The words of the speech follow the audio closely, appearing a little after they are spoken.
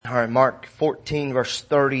All right, Mark 14 verse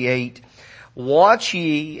 38. Watch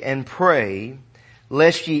ye and pray,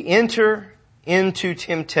 lest ye enter into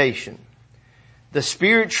temptation. The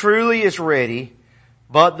spirit truly is ready,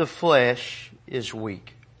 but the flesh is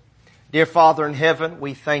weak. Dear Father in heaven,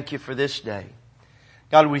 we thank you for this day.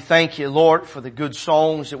 God, we thank you, Lord, for the good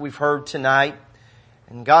songs that we've heard tonight.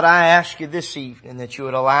 And God, I ask you this evening that you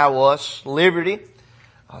would allow us liberty,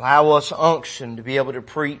 allow us unction to be able to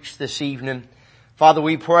preach this evening. Father,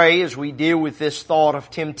 we pray as we deal with this thought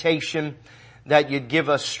of temptation that you'd give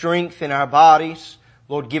us strength in our bodies.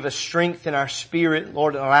 Lord, give us strength in our spirit.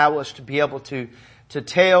 Lord, allow us to be able to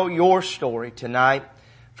tell your story tonight.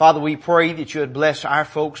 Father, we pray that you would bless our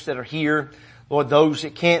folks that are here. Lord, those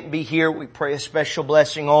that can't be here, we pray a special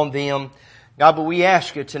blessing on them. God, but we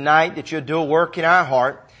ask you tonight that you'll do a work in our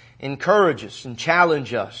heart, encourage us and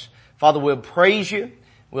challenge us. Father, we'll praise you.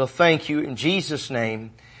 We'll thank you in Jesus'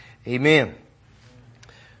 name. Amen.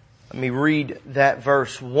 Let me read that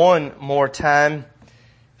verse one more time. It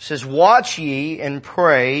says, watch ye and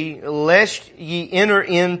pray, lest ye enter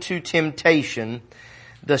into temptation.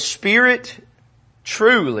 The spirit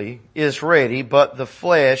truly is ready, but the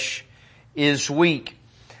flesh is weak.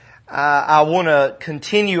 I want to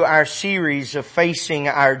continue our series of facing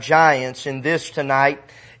our giants, and this tonight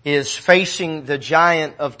is facing the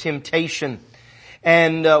giant of temptation.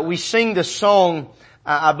 And we sing the song,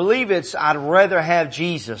 I believe it's I'd Rather Have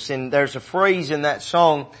Jesus, and there's a phrase in that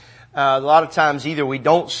song, a lot of times either we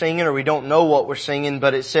don't sing it or we don't know what we're singing,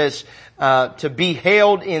 but it says, to be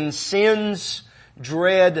held in sin's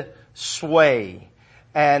dread sway.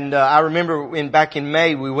 And I remember back in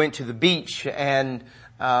May we went to the beach, and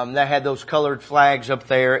they had those colored flags up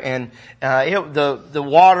there, and the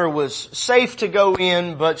water was safe to go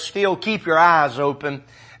in, but still keep your eyes open.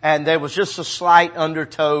 And there was just a slight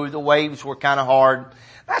undertow. The waves were kind of hard.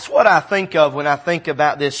 That's what I think of when I think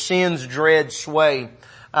about this sin's dread sway.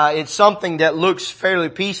 It's something that looks fairly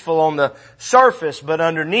peaceful on the surface, but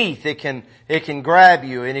underneath it can grab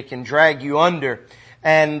you and it can drag you under.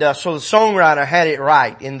 And so the songwriter had it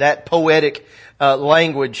right in that poetic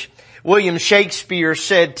language. William Shakespeare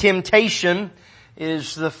said, temptation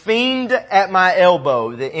is the fiend at my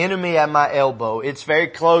elbow, the enemy at my elbow. It's very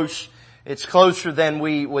close. It's closer than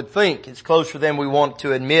we would think. It's closer than we want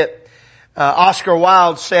to admit. Oscar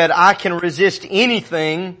Wilde said, I can resist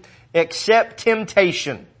anything except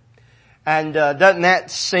temptation. And doesn't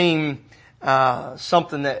that seem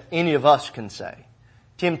something that any of us can say?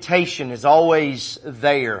 Temptation is always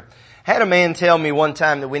there. I had a man tell me one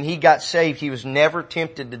time that when he got saved, he was never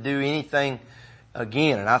tempted to do anything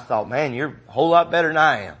again. And I thought, man, you're a whole lot better than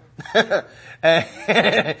I am.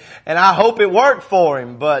 And I hope it worked for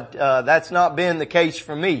him, but that's not been the case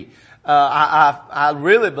for me. I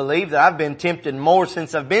really believe that I've been tempted more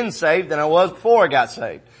since I've been saved than I was before I got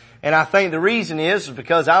saved. And I think the reason is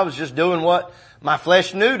because I was just doing what my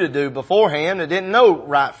flesh knew to do beforehand. I didn't know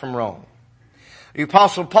right from wrong. The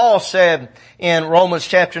Apostle Paul said in Romans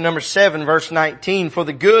chapter number 7 verse 19, for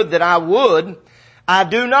the good that I would, I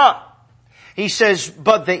do not. He says,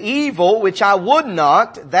 but the evil which I would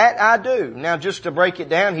not, that I do. Now just to break it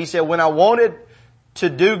down, he said, when I wanted to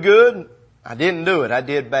do good, I didn't do it. I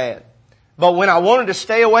did bad. But when I wanted to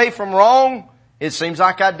stay away from wrong, it seems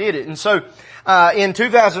like I did it. And so, in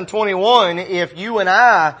 2021, if you and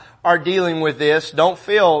I are dealing with this, don't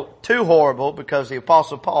feel too horrible because the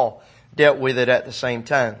Apostle Paul dealt with it at the same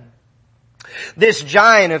time. This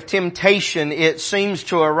giant of temptation, it seems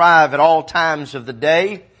to arrive at all times of the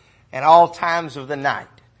day and all times of the night.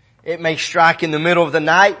 It may strike in the middle of the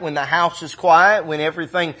night when the house is quiet, when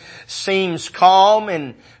everything seems calm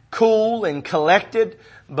and cool and collected,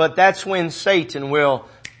 but that's when Satan will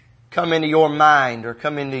come into your mind or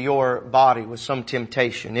come into your body with some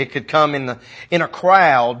temptation. It could come in a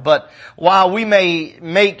crowd, but while we may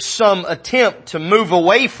make some attempt to move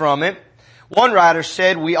away from it, one writer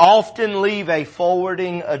said we often leave a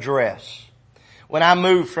forwarding address. When I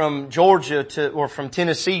moved from from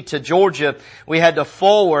Tennessee to Georgia, we had to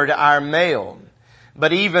forward our mail.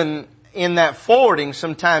 But even in that forwarding,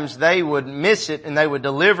 sometimes they would miss it and they would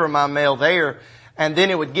deliver my mail there, and then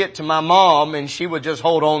it would get to my mom and she would just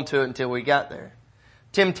hold on to it until we got there.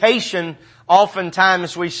 Temptation,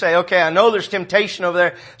 oftentimes we say, okay, I know there's temptation over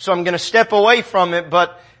there, so I'm going to step away from it,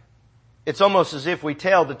 but it's almost as if we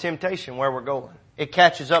tell the temptation where we're going. It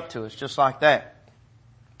catches up to us just like that.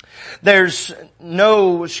 There's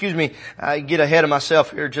I get ahead of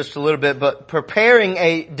myself here just a little bit, but preparing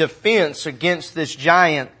a defense against this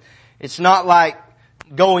giant, it's not like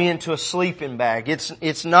going into a sleeping bag.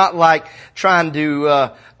 It's not like trying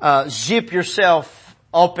to zip yourself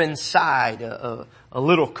up inside a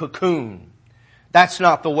little cocoon. That's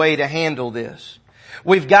not the way to handle this.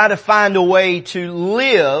 We've got to find a way to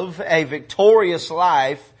live a victorious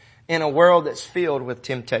life in a world that's filled with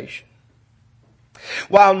temptation.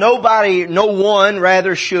 While no one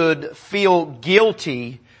rather should feel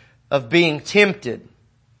guilty of being tempted,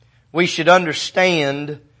 we should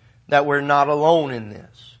understand that we're not alone in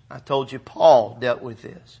this. I told you Paul dealt with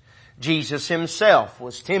this. Jesus himself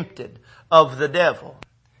was tempted of the devil.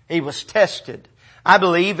 He was tested. I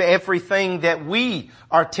believe everything that we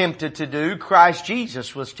are tempted to do, Christ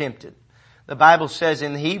Jesus was tempted. The Bible says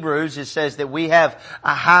in Hebrews, it says that we have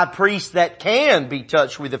a high priest that can be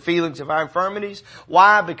touched with the feelings of our infirmities.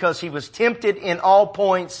 Why? Because he was tempted in all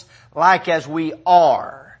points like as we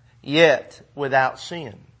are, yet without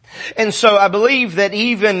sin. And so I believe that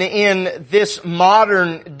even in this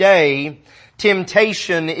modern day,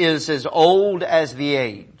 temptation is as old as the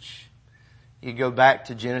age. You go back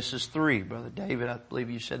to Genesis 3, Brother David, I believe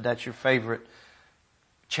you said that's your favorite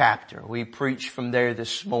chapter. We preached from there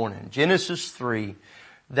this morning. Genesis 3,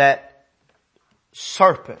 that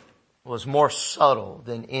serpent was more subtle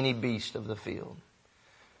than any beast of the field.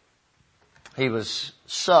 He was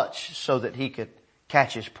such so that he could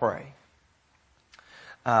catch his prey.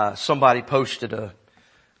 Somebody posted a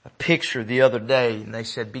picture the other day and they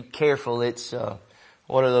said, be careful, it's,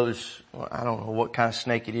 what are those, I don't know what kind of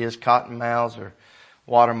snake it is, cottonmouths or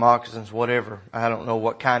water moccasins, whatever. I don't know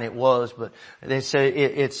what kind it was, but they said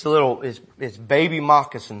it's baby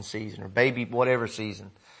moccasin season or baby whatever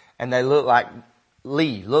season. And they look like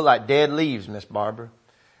dead leaves, Miss Barbara.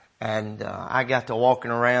 And, I got to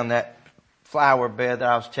walking around that flower bed that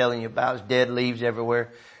I was telling you about. There's dead leaves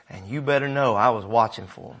everywhere. And you better know I was watching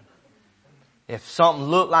for them. If something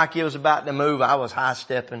looked like it was about to move, I was high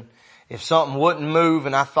stepping. If something wouldn't move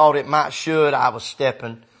and I thought it might should, I was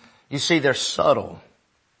stepping. You see, they're subtle.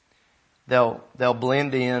 They'll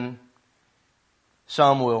blend in.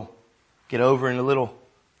 Some will get over in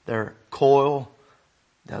their coil.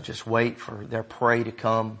 They'll just wait for their prey to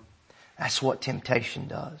come. That's what temptation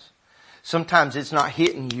does. Sometimes it's not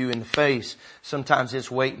hitting you in the face. Sometimes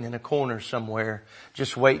it's waiting in a corner somewhere,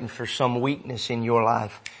 just waiting for some weakness in your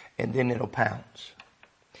life, and then it'll pounce.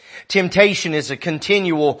 Temptation is a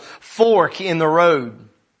continual fork in the road.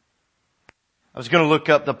 I was going to look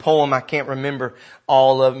up the poem. I can't remember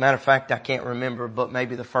all of it. Matter of fact, I can't remember, but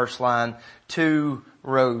maybe the first line. 2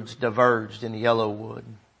 roads diverged in the yellow wood.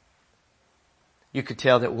 You could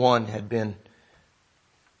tell that one had been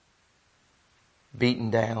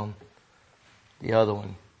beaten down. The other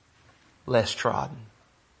one, less trodden.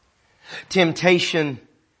 Temptation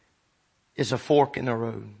is a fork in the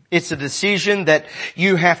road. It's a decision that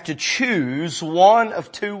you have to choose one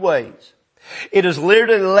of 2 ways. It is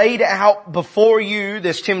literally laid out before you.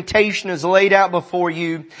 This temptation is laid out before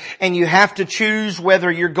you, and you have to choose whether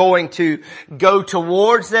you're going to go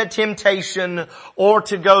towards that temptation or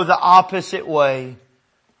to go the opposite way.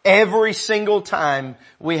 Every single time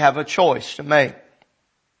we have a choice to make.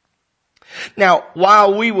 Now,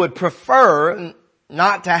 while we would prefer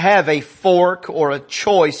not to have a fork or a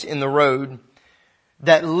choice in the road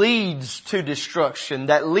that leads to destruction,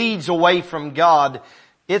 that leads away from God,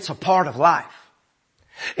 it's a part of life.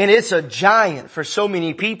 And it's a giant for so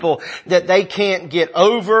many people that they can't get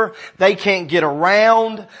over, they can't get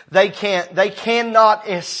around, they cannot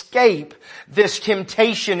escape this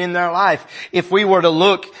temptation in their life. If we were to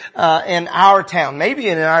look in our town, maybe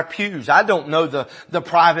in our pews, I don't know the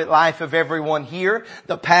private life of everyone here,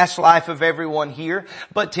 the past life of everyone here,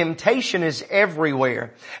 but temptation is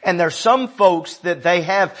everywhere. And there's some folks that they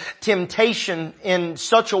have temptation in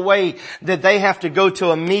such a way that they have to go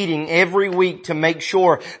to a meeting every week to make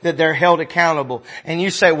sure that they're held accountable. And you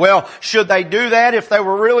say, well, should they do that if they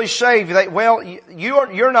were really saved?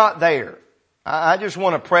 You're not there. I just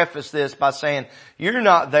want to preface this by saying you're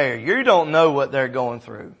not there. You don't know what they're going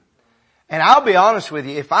through. And I'll be honest with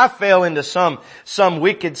you, if I fell into some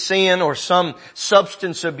wicked sin or some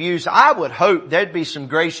substance abuse, I would hope there'd be some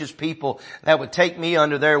gracious people that would take me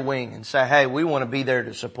under their wing and say, hey, we want to be there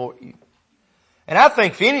to support you. And I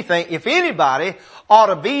think if anybody ought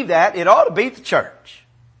to be that, it ought to be the church.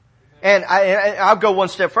 And I'll go one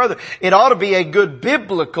step further. It ought to be a good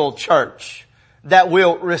biblical church that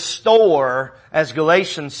will restore, as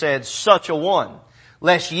Galatians said, such a one,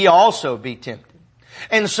 lest ye also be tempted.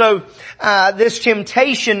 And so, this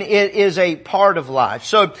temptation is a part of life.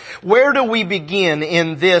 So, where do we begin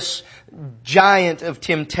in this giant of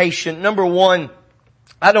temptation? Number one,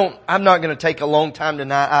 I'm not going to take a long time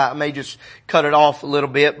tonight. I may just cut it off a little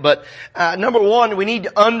bit, but, number one, we need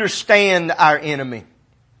to understand our enemy.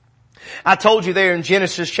 I told you there in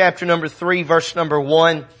Genesis chapter number 3, verse number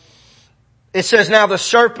 1, It says, now the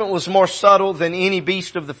serpent was more subtle than any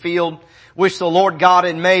beast of the field which the Lord God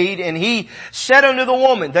had made. And he said unto the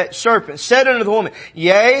woman, that serpent said unto the woman,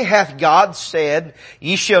 yea, hath God said,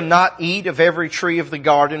 ye shall not eat of every tree of the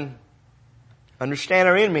garden? Understand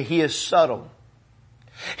our enemy, he is subtle.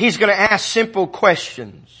 He's going to ask simple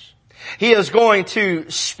questions. He is going to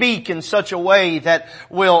speak in such a way that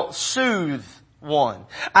will soothe one.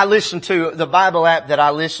 I listen to the Bible app that I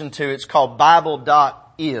listen to. It's called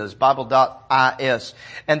Bible.is, Bible.is.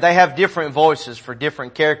 And they have different voices for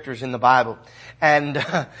different characters in the Bible. And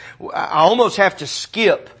I almost have to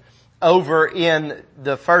skip over in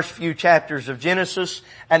the first few chapters of Genesis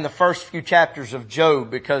and the first few chapters of Job,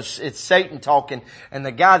 because it's Satan talking, and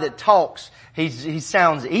the guy that talks, he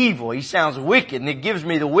sounds evil, he sounds wicked, and it gives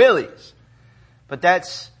me the willies. But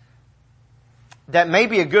that may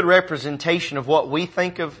be a good representation of what we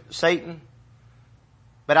think of Satan.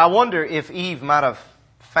 But I wonder if Eve might have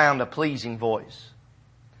found a pleasing voice.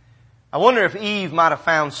 I wonder if Eve might have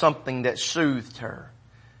found something that soothed her.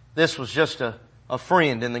 This was just a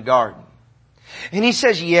friend in the garden. And he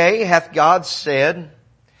says, yea, hath God said,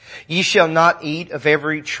 ye shall not eat of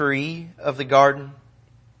every tree of the garden?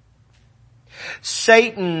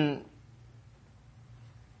 Satan,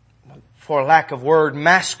 for lack of word,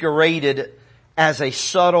 masqueraded as a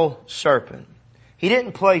subtle serpent. He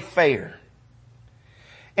didn't play fair.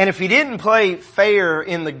 And if he didn't play fair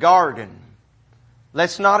in the garden,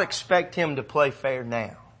 let's not expect him to play fair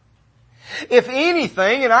now. If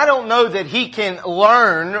anything, and I don't know that he can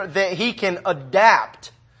learn, that he can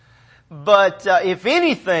adapt, but if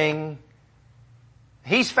anything,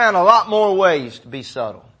 he's found a lot more ways to be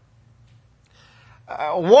subtle.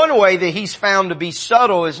 One way that he's found to be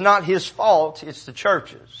subtle is not his fault, it's the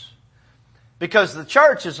church's. Because the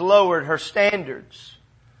church has lowered her standards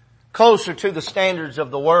closer to the standards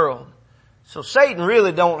of the world. So Satan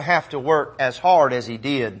really don't have to work as hard as he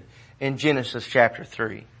did in Genesis chapter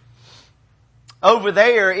 3. Over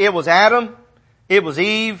there, it was Adam, it was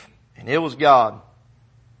Eve, and it was God.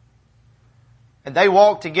 And they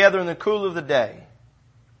walked together in the cool of the day,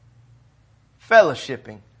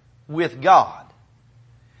 fellowshipping with God.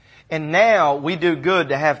 And now we do good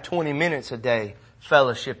to have 20 minutes a day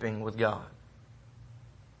fellowshipping with God.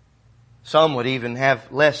 Some would even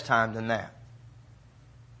have less time than that.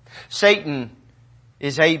 Satan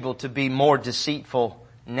is able to be more deceitful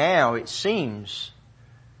now, it seems,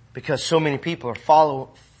 because so many people are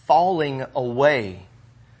falling away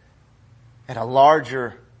at a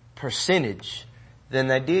larger percentage than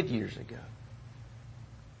they did years ago.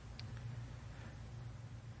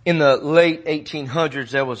 In the late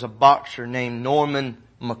 1800s, there was a boxer named Norman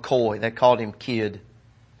McCoy. They called him Kid.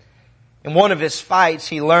 In one of his fights,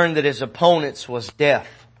 he learned that his opponent was deaf.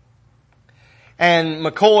 And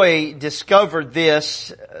McCoy discovered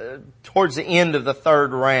this towards the end of the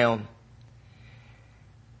third round.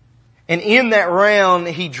 And in that round,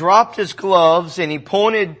 he dropped his gloves and he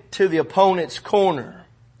pointed to the opponent's corner.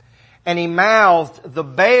 And he mouthed, the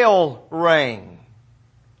bell rang,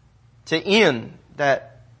 to end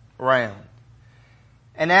that round.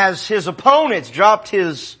 And as his opponents dropped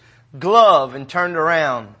his glove and turned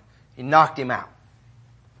around, he knocked him out.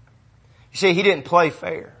 You see, he didn't play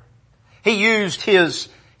fair. He used his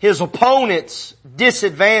opponent's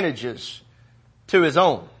disadvantages to his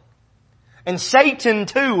own. And Satan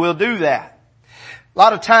too will do that. A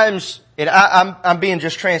lot of times, and I'm being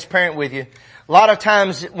just transparent with you. A lot of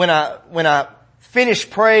times when I finish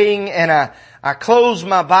praying and I close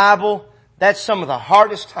my Bible, that's some of the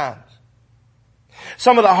hardest times.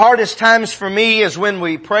 Some of the hardest times for me is when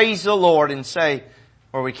we praise the Lord and say,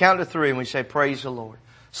 or we count to 3 and we say, praise the Lord.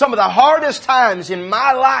 Some of the hardest times in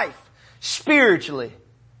my life, spiritually,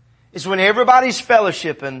 is when everybody's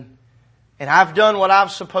fellowshipping and I've done what I'm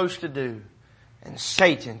supposed to do and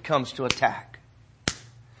Satan comes to attack.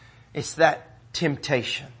 It's that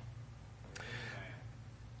temptation.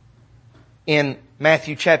 In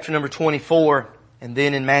Matthew chapter number 24 and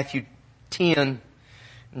then in Matthew 10,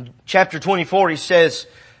 in chapter 24 he says,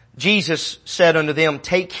 Jesus said unto them,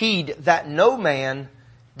 take heed that no man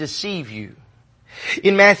deceive you.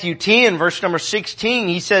 In Matthew 10 verse number 16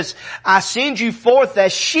 he says, I send you forth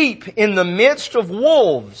as sheep in the midst of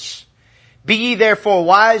wolves. Be ye therefore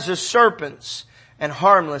wise as serpents and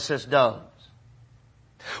harmless as doves.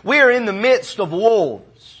 We are in the midst of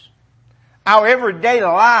wolves. Our everyday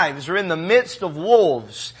lives are in the midst of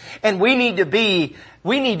wolves. And we need to be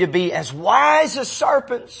as wise as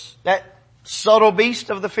serpents, that subtle beast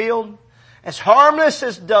of the field, as harmless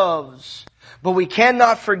as doves. But we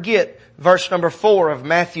cannot forget verse number 4 of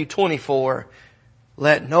Matthew 24.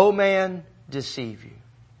 Let no man deceive you.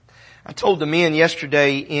 I told the men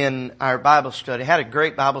yesterday in our Bible study, had a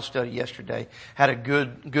great Bible study yesterday, had a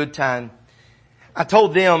good time. I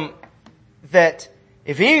told them that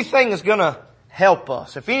if anything is going to help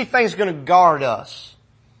us, if anything is going to guard us,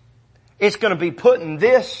 it's going to be putting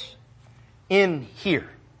this in here.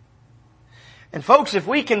 And folks, if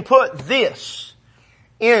we can put this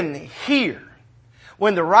in here,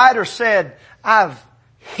 when the writer said, I've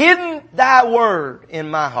hidden thy word in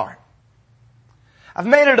my heart. I've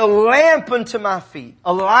made it a lamp unto my feet,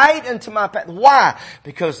 a light unto my path. Why?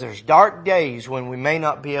 Because there's dark days when we may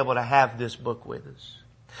not be able to have this book with us.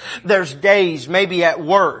 There's days maybe at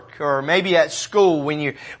work or maybe at school when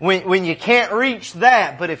you can't reach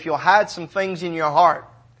that, but if you'll hide some things in your heart,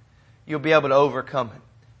 you'll be able to overcome it.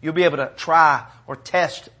 You'll be able to try or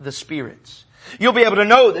test the spirits. You'll be able to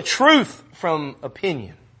know the truth from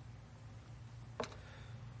opinion.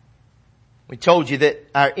 We told you that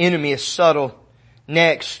our enemy is subtle.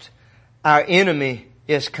 Next, our enemy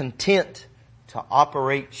is content to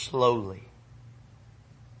operate slowly.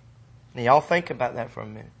 Now y'all think about that for a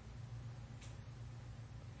minute.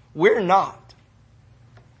 We're not.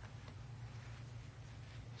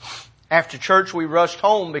 After church we rushed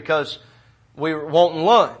home because we were wanting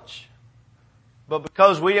lunch. But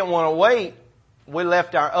because we didn't want to wait, we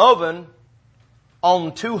left our oven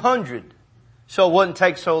on 200. So it wouldn't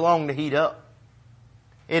take so long to heat up.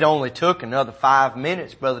 It only took another 5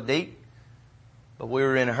 minutes, Brother Deep. But we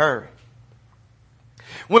were in a hurry.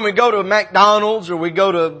 When we go to McDonald's or we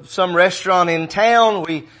go to some restaurant in town,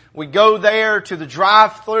 we go there to the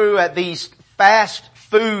drive-thru at these fast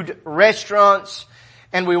food restaurants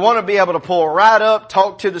and we want to be able to pull right up,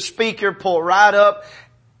 talk to the speaker, pull right up,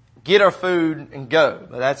 get our food and go.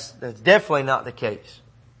 But that's definitely not the case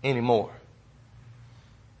anymore.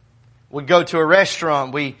 We go to a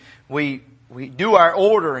restaurant, we do our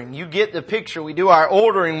ordering. You get the picture. We do our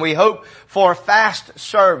ordering. We hope for fast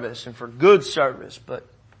service and for good service. But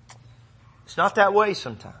it's not that way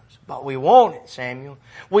sometimes. But we want it, Samuel.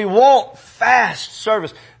 We want fast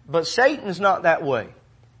service. But Satan's not that way.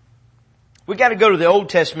 We got to go to the Old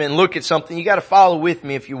Testament and look at something. You got to follow with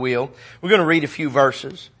me if you will. We're going to read a few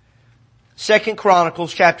verses. 2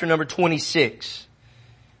 Chronicles chapter number 26.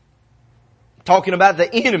 Talking about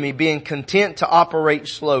the enemy being content to operate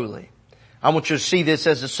slowly. I want you to see this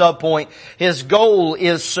as a subpoint. His goal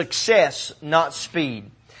is success, not speed.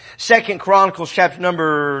 2 Chronicles chapter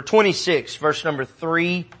number 26, verse number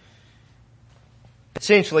 3.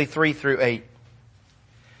 Essentially 3 through 8.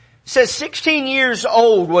 It says, 16 years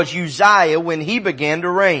old was Uzziah when he began to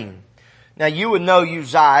reign. Now you would know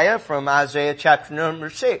Uzziah from Isaiah chapter number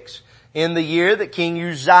 6. In the year that King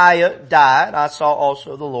Uzziah died, I saw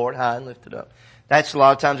also the Lord high and lifted up. That's a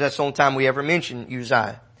lot of times, that's the only time we ever mention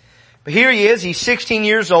Uzziah. But here he is, he's 16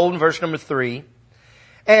 years old in verse number 3.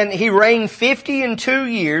 And he reigned 52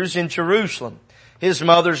 years in Jerusalem. His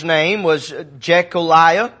mother's name was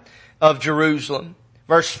Jecholiah of Jerusalem.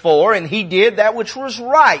 Verse 4, and he did that which was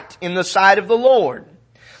right in the sight of the Lord.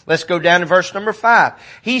 Let's go down to verse number 5.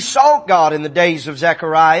 He sought God in the days of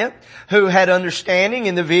Zechariah, who had understanding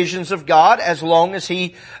in the visions of God as long as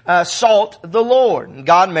he sought the Lord. And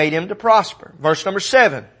God made him to prosper. Verse number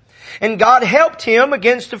 7. And God helped him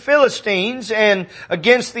against the Philistines and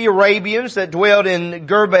against the Arabians that dwelled in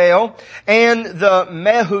Gurbaal and the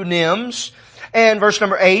Mehunims. And verse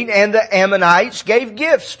number 8, and the Ammonites gave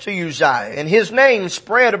gifts to Uzziah, and his name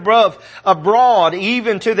spread abroad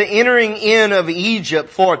even to the entering in of Egypt,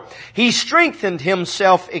 for he strengthened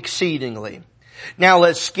himself exceedingly. Now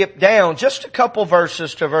let's skip down just a couple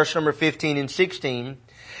verses to verse number 15 and 16.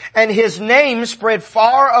 And his name spread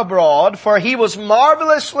far abroad, for he was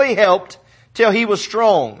marvelously helped till he was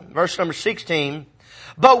strong. Verse number 16.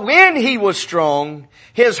 But when he was strong,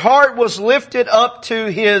 his heart was lifted up to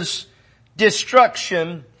his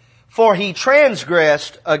destruction, for he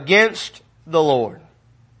transgressed against the Lord.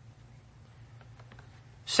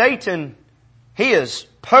 Satan, he is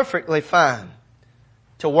perfectly fine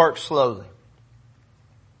to work slowly.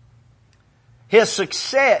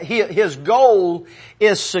 His goal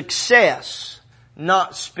is success,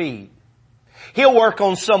 not speed. He'll work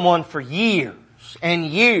on someone for years and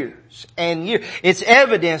years and years. It's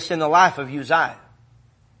evidenced in the life of Uzziah.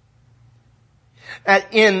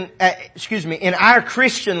 In our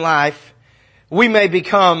Christian life, we may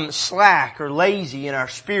become slack or lazy in our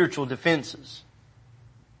spiritual defenses.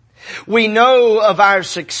 We know of our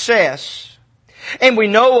success and we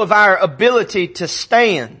know of our ability to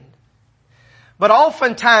stand. But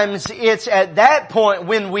oftentimes it's at that point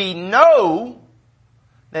when we know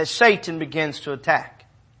that Satan begins to attack.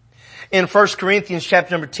 In 1 Corinthians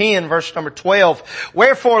chapter number 10, verse number 12,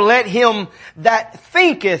 wherefore let him that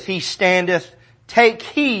thinketh he standeth take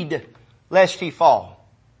heed lest he fall.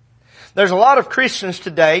 There's a lot of Christians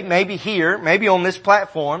today, maybe here, maybe on this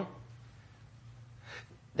platform,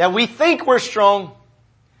 that we think we're strong,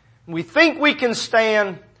 we think we can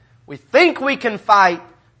stand, we think we can fight,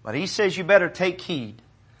 but he says you better take heed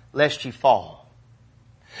lest you fall.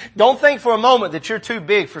 Don't think for a moment that you're too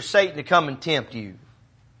big for Satan to come and tempt you.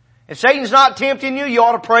 If Satan's not tempting you, you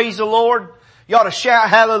ought to praise the Lord. You ought to shout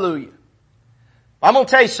hallelujah. I'm going to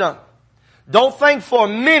tell you something. Don't think for a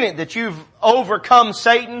minute that you've overcome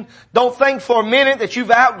Satan. Don't think for a minute that you've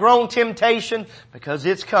outgrown temptation, because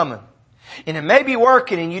it's coming. And it may be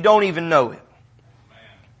working and you don't even know it.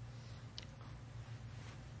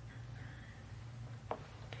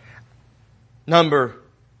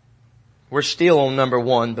 We're still on number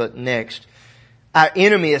 1, but next. Our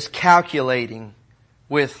enemy is calculating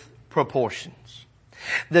with proportions.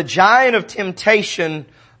 The giant of temptation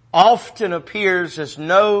often appears as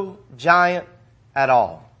no giant at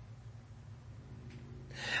all.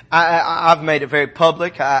 I've made it very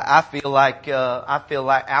public. I feel like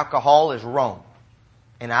alcohol is wrong,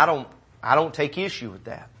 and I don't take issue with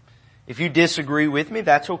that. If you disagree with me,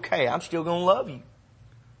 that's okay. I'm still going to love you,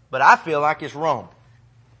 but I feel like it's wrong.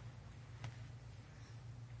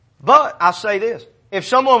 But I'll say this. If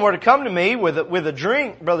someone were to come to me with a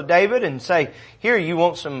drink, Brother David, and say, here, you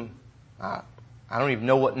want some, I don't even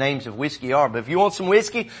know what names of whiskey are, but if you want some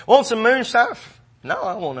whiskey, want some moonshine? No,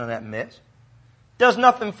 I don't want none of that mess. Does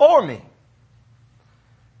nothing for me.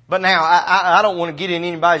 But now, I don't want to get in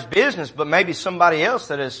anybody's business, but maybe somebody else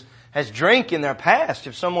that has drank in their past,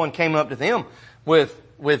 if someone came up to them with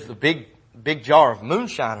a big jar of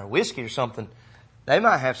moonshine or whiskey or something, they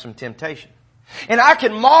might have some temptation. And I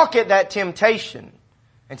can mock at that temptation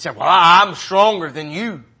and say, well, I'm stronger than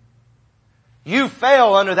you. You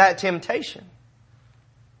fell under that temptation.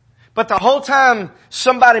 But the whole time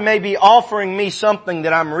somebody may be offering me something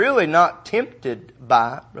that I'm really not tempted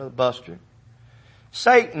by, Brother Buster.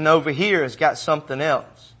 Satan over here has got something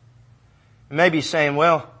else. He may be saying,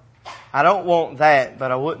 well, I don't want that,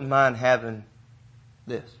 but I wouldn't mind having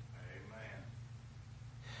this. Amen.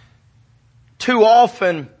 Too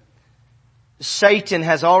often, Satan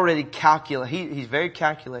has already calculated. He's very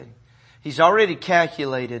calculating. He's already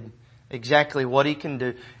calculated exactly what he can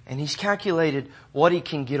do. And he's calculated what he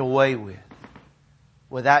can get away with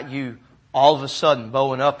without you all of a sudden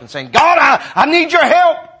bowing up and saying, God, I need your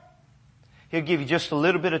help. He'll give you just a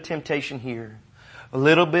little bit of temptation here, a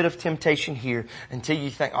little bit of temptation here, until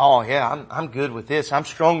you think, oh yeah, I'm good with this. I'm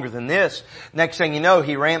stronger than this. Next thing you know,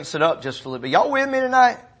 he ramps it up just a little bit. Y'all with me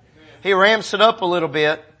tonight? He ramps it up a little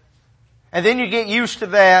bit. And then you get used to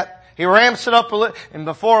that. He ramps it up a little, and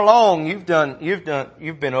before long, you've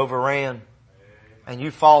been overran. And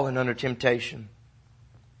you've fallen under temptation.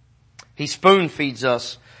 He spoon feeds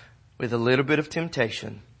us with a little bit of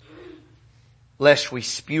temptation, lest we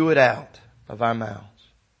spew it out of our mouths.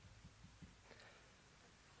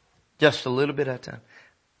 Just a little bit at a time.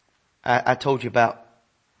 I told you about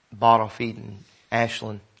bottle feeding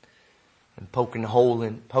Ashlyn and poking the hole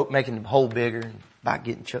in, making the hole bigger and about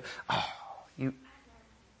getting choked. Oh,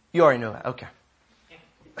 you already know that. Okay.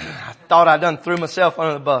 I thought I done threw myself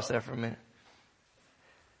under the bus there for a minute.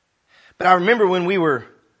 But I remember when we were,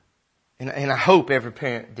 and I hope every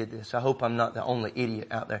parent did this. I hope I'm not the only idiot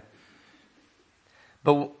out there.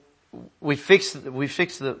 But we fix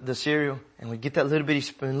the cereal, and we get that little bitty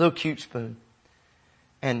spoon, little cute spoon.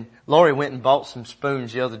 And Lori went and bought some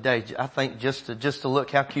spoons the other day, I think just to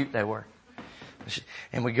look how cute they were.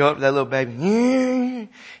 And we go up to that little baby.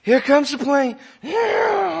 Here comes the plane.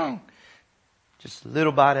 Just a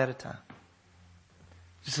little bite at a time.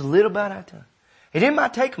 Just a little bite at a time. And it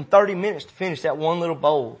might take them 30 minutes to finish that one little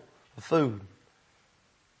bowl of food.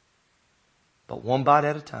 But one bite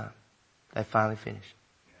at a time, they finally finish.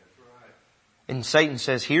 That's right. And Satan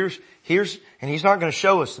says, here's, and he's not going to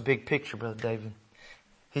show us the big picture, Brother David.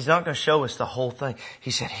 He's not going to show us the whole thing. He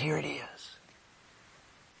said, here it is.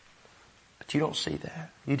 But you don't see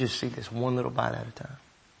that. You just see this one little bite at a time.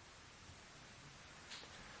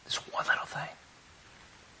 This one little thing.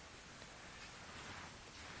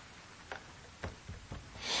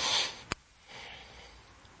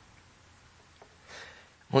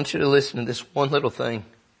 I want you to listen to this one little thing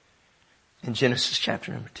in Genesis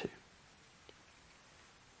chapter number 2.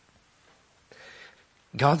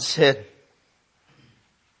 God said,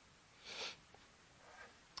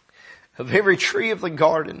 of every tree of the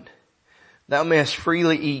garden thou mayest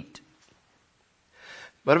freely eat,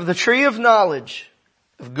 but of the tree of knowledge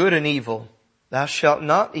of good and evil thou shalt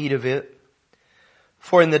not eat of it,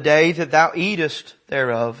 For in the day that thou eatest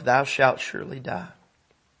thereof, thou shalt surely die.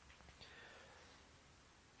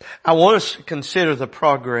 I want us to consider the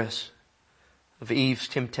progress of Eve's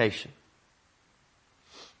temptation.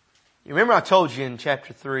 You remember I told you in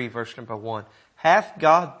chapter 3, verse number 1, hath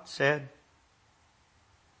God said?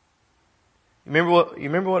 You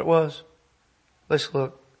remember what it was? Let's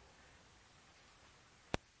look.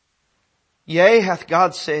 Yea, hath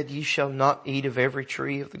God said, ye shall not eat of every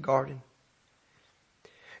tree of the garden.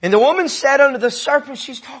 And the woman said unto the serpent,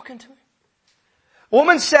 she's talking to him. The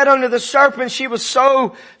woman said unto the serpent, she was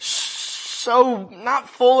so not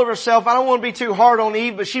full of herself. I don't want to be too hard on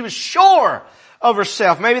Eve, but she was sure of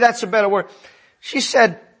herself. Maybe that's a better word. She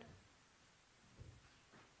said,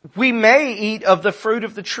 we may eat of the fruit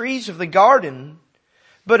of the trees of the garden,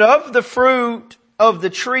 but of the fruit of the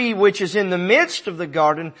tree which is in the midst of the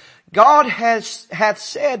garden, God hath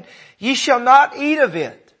said, ye shall not eat of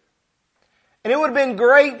it. And it would have been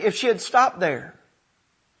great if she had stopped there.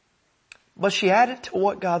 But she added to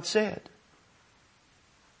what God said.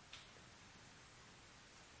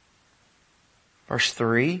 Verse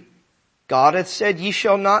 3, God hath said, ye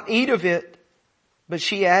shall not eat of it. But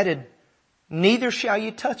she added, neither shall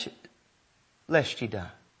ye touch it, lest ye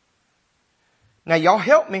die. Now y'all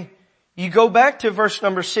help me. You go back to verse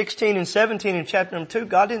number 16 and 17 in chapter number 2.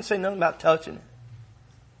 God didn't say nothing about touching it.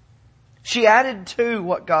 She added to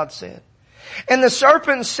what God said. And the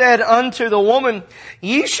serpent said unto the woman,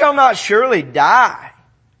 ye shall not surely die.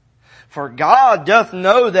 For God doth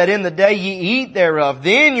know that in the day ye eat thereof,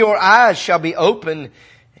 then your eyes shall be opened,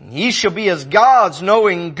 and ye shall be as gods,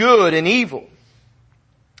 knowing good and evil.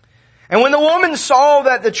 And when the woman saw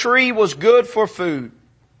that the tree was good for food,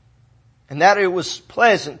 and that it was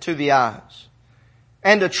pleasant to the eyes,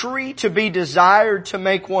 and a tree to be desired to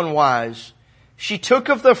make one wise, she took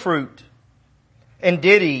of the fruit, and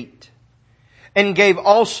did eat, and gave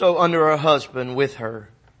also unto her husband with her,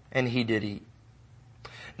 and he did eat.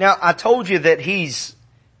 Now, I told you that he's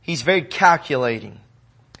very calculating.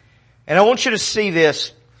 And I want you to see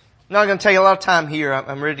this. I'm not going to take a lot of time here.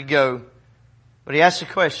 I'm ready to go. But he asked the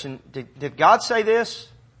question, did God say this?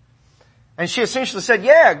 And she essentially said,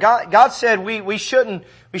 yeah, God said we shouldn't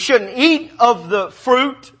eat of the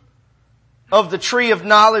fruit of the tree of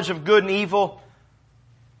knowledge of good and evil,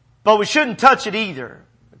 but we shouldn't touch it either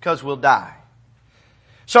because we'll die.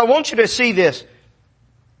 So I want you to see this.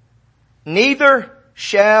 Neither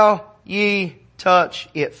shall ye touch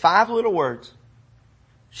it. 5 little words.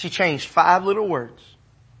 She changed 5 little words.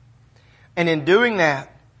 And in doing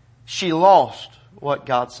that, she lost what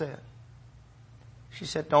God said. She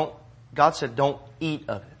said, God said, don't eat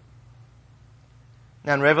of it.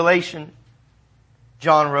 Now in Revelation,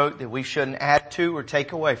 John wrote that we shouldn't add to or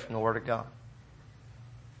take away from the Word of God.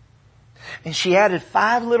 And she added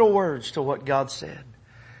 5 little words to what God said.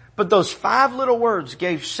 But those 5 little words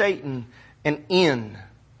gave Satan an in.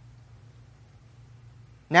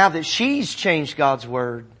 Now that she's changed God's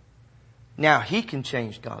Word, now he can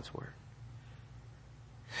change God's Word.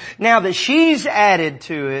 Now that she's added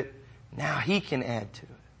to it, now he can add to it.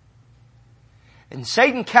 And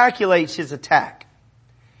Satan calculates his attack.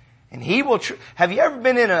 And he will, have you ever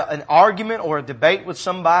been in an argument or a debate with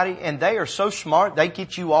somebody and they are so smart, they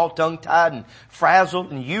get you all tongue-tied and frazzled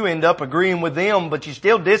and you end up agreeing with them, but you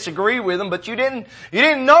still disagree with them, but you didn't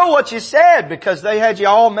know what you said because they had you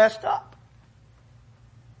all messed up.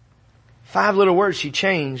 5 little words she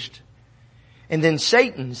changed. And then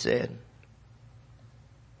Satan said,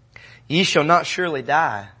 ye shall not surely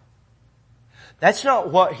die. That's not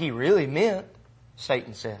what he really meant,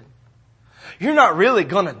 Satan said. You're not really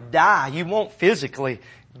gonna die. You won't physically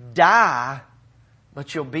die,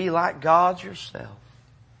 but you'll be like God yourself.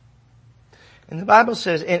 And the Bible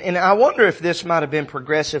says, and I wonder if this might have been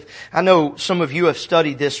progressive. I know some of you have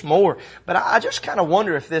studied this more, but I just kind of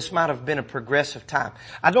wonder if this might have been a progressive time.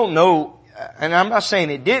 I don't know, and I'm not saying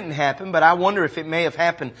it didn't happen, but I wonder if it may have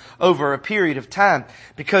happened over a period of time.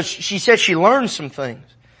 Because she said she learned some things.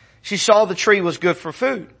 She saw the tree was good for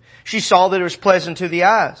food. She saw that it was pleasant to the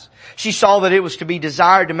eyes. She saw that it was to be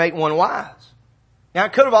desired to make one wise. Now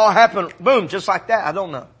it could have all happened, boom, just like that. I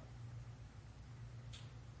don't know.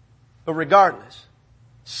 But regardless,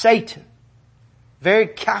 Satan very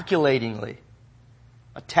calculatingly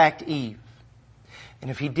attacked Eve.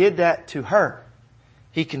 And if he did that to her,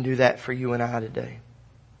 he can do that for you and I today.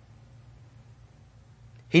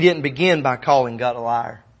 He didn't begin by calling God a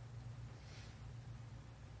liar.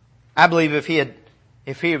 I believe if he had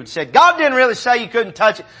said, God didn't really say you couldn't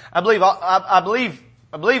touch it, I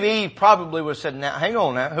believe Eve probably would have said, now hang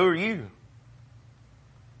on now, who are you?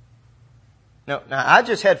 No, now I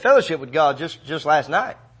just had fellowship with God just last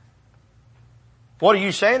night. What are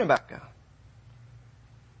you saying about God?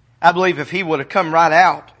 I believe if he would have come right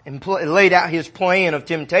out and laid out his plan of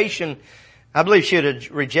temptation, I believe she would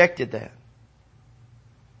have rejected that.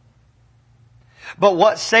 But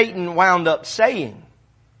what Satan wound up saying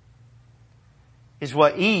is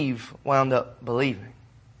what Eve wound up believing.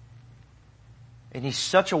 And he's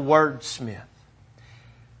such a wordsmith.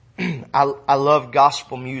 I love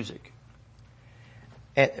gospel music.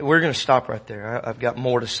 And we're going to stop right there. I've got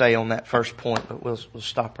more to say on that first point, but we'll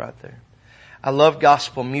stop right there. I love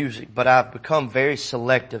gospel music, but I've become very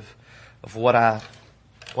selective of what I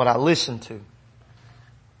listen to.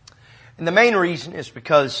 And the main reason is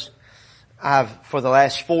because for the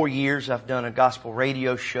last 4 years, I've done a gospel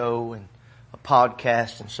radio show and a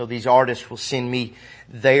podcast, and so these artists will send me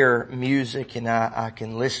their music, and I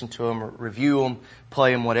can listen to them or review them,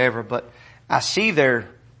 play them, whatever. But I see their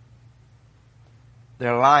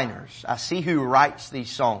liners. I see who writes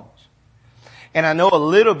these songs. And I know a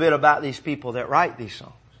little bit about these people that write these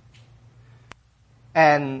songs.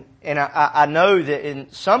 And I know that in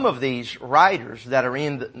some of these writers that are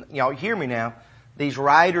in y'all hear me now, these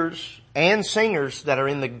writers and singers that are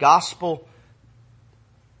in the gospel,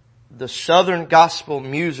 the Southern gospel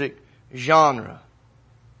music genre,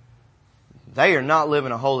 they are not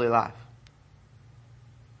living a holy life.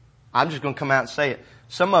 I'm just going to come out and say it.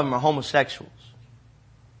 Some of them are homosexuals.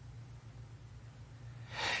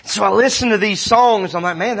 So I listen to these songs, I'm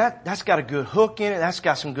like, man, that's got a good hook in it, that's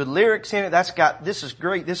got some good lyrics in it, this is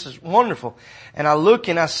great, this is wonderful. And I look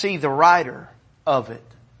and I see the writer of it.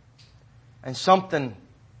 And something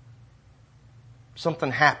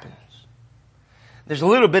happens. There's a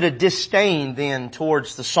little bit of disdain then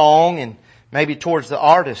towards the song and maybe towards the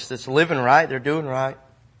artist that's living right, they're doing right.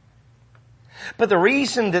 But the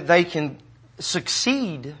reason that they can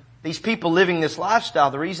succeed, these people living this lifestyle,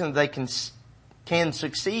 the reason they can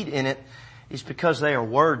succeed in it is because they are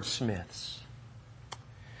wordsmiths.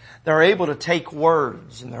 They're able to take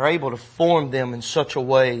words and they're able to form them in such a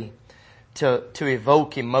way to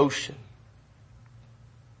evoke emotion.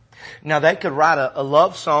 Now they could write a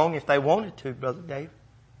love song if they wanted to, Brother Dave.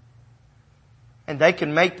 And they could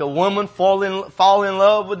make the woman fall in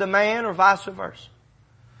love with the man or vice versa.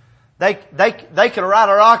 They could write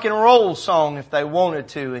a rock and roll song if they wanted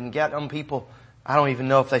to and get them people. I don't even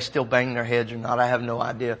know if they still bang their heads or not. I have no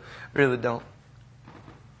idea. Really don't.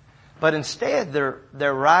 But instead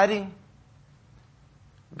they're writing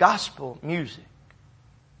gospel music.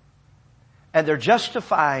 And they're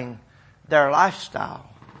justifying their lifestyle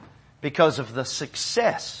because of the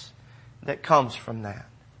success that comes from that.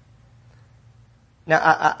 Now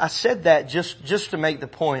I said that just to make the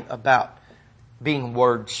point about being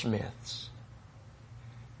wordsmiths.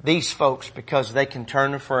 These folks, because they can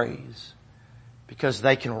turn a phrase, because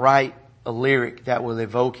they can write a lyric that will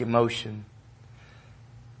evoke emotion,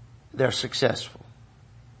 they're successful.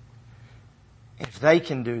 If they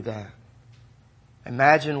can do that,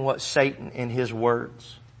 imagine what Satan in his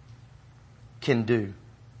words can do.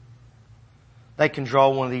 They can draw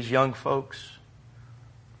one of these young folks.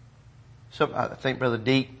 I think Brother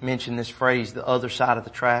Deke mentioned this phrase, the other side of the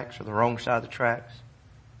tracks or the wrong side of the tracks.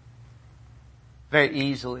 Very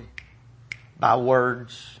easily by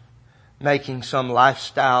words, making some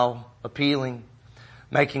lifestyle appealing,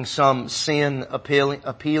 making some sin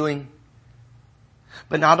appealing.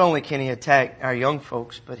 But not only can he attack our young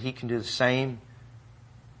folks, but he can do the same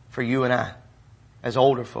for you and I as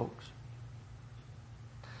older folks.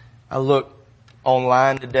 I look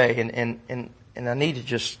online today and I need to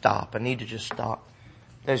just stop.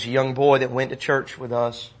 There's a young boy that went to church with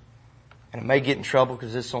us, and I may get in trouble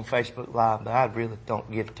because it's on Facebook Live, but I really don't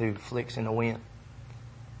give two flicks in the wind.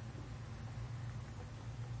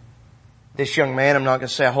 This young man, I'm not going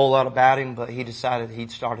to say a whole lot about him, but he decided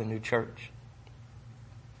he'd start a new church.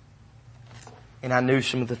 And I knew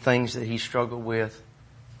some of the things that he struggled with.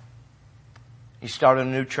 He started a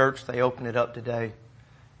new church. They opened it up today.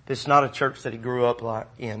 It's not a church that he grew up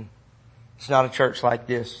in. It's not a church like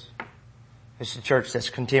this. It's a church that's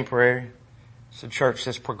contemporary. It's a church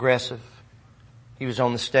that's progressive. He was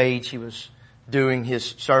on the stage. He was doing his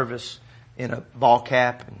service in a ball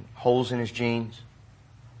cap and holes in his jeans.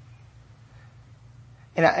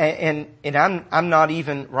 And I'm not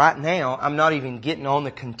even right now. I'm not even getting on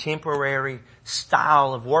the contemporary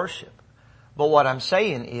style of worship. But what I'm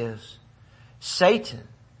saying is, Satan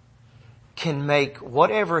can make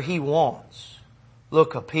whatever he wants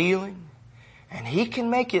look appealing, and he can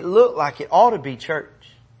make it look like it ought to be church.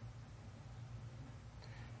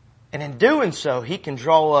 And in doing so, he can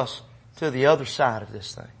draw us to the other side of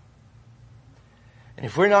this thing. And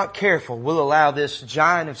if we're not careful, we'll allow this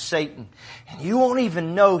giant of Satan, and you won't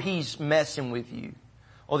even know he's messing with you.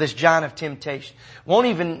 Or this giant of temptation. Won't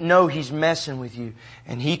even know he's messing with you.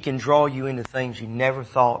 And he can draw you into things you never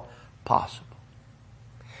thought possible.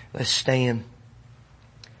 Let's stand.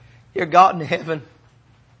 Dear God in heaven.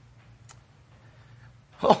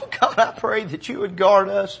 Oh God, I pray that you would guard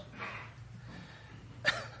us.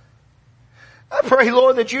 I pray,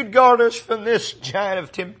 Lord, that you'd guard us from this giant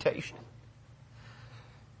of temptation.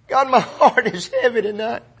 God, my heart is heavy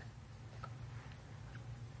tonight.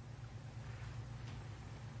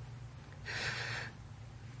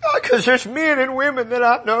 Because there's men and women that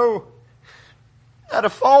I know that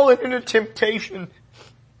have fallen into temptation.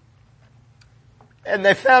 And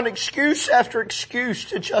they found excuse after excuse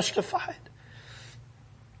to justify it.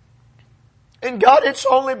 And God, it's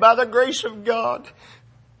only by the grace of God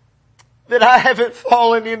that I haven't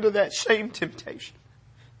fallen into that same temptation.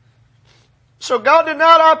 So God,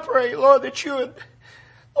 tonight I pray, Lord, that you would,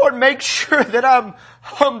 Lord, make sure that I'm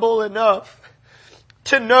humble enough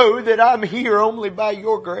to know that I'm here only by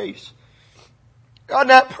your grace. God,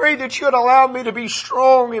 and I pray that you would allow me to be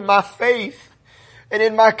strong in my faith and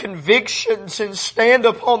in my convictions and stand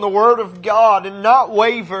upon the Word of God and not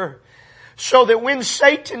waver, so that when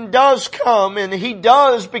Satan does come and he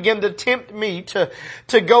does begin to tempt me to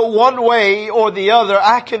go one way or the other,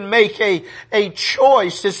 I can make a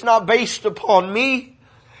choice. It's not based upon me.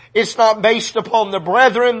 It's not based upon the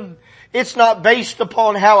brethren. It's not based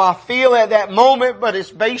upon how I feel at that moment, but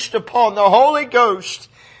it's based upon the Holy Ghost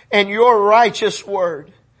and your righteous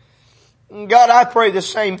word. And God, I pray the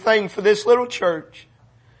same thing for this little church.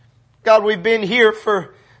 God, we've been here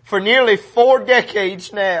for nearly 4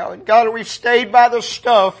 decades now. And God, we've stayed by the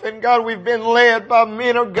stuff. And God, we've been led by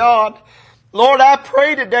men of God. Lord, I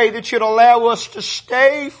pray today that you'd allow us to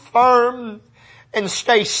stay firm and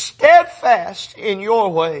stay steadfast in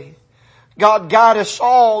your way. God, guide us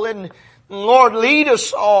all, and Lord, lead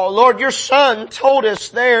us all. Lord, your Son told us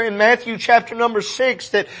there in Matthew chapter number 6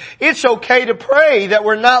 that it's okay to pray that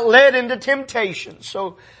we're not led into temptation.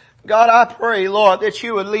 So, God, I pray, Lord, that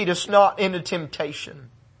you would lead us not into temptation.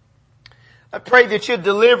 I pray that you'd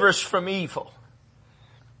deliver us from evil.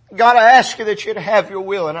 God, I ask you that you'd have your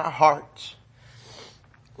will in our hearts.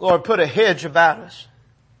 Lord, put a hedge about us.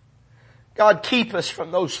 God, keep us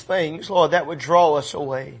from those things, Lord, that would draw us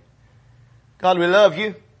away. God, we love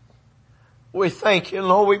you. We thank you. And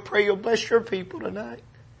Lord, we pray you'll bless your people tonight.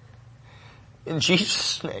 In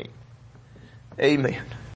Jesus' name, amen.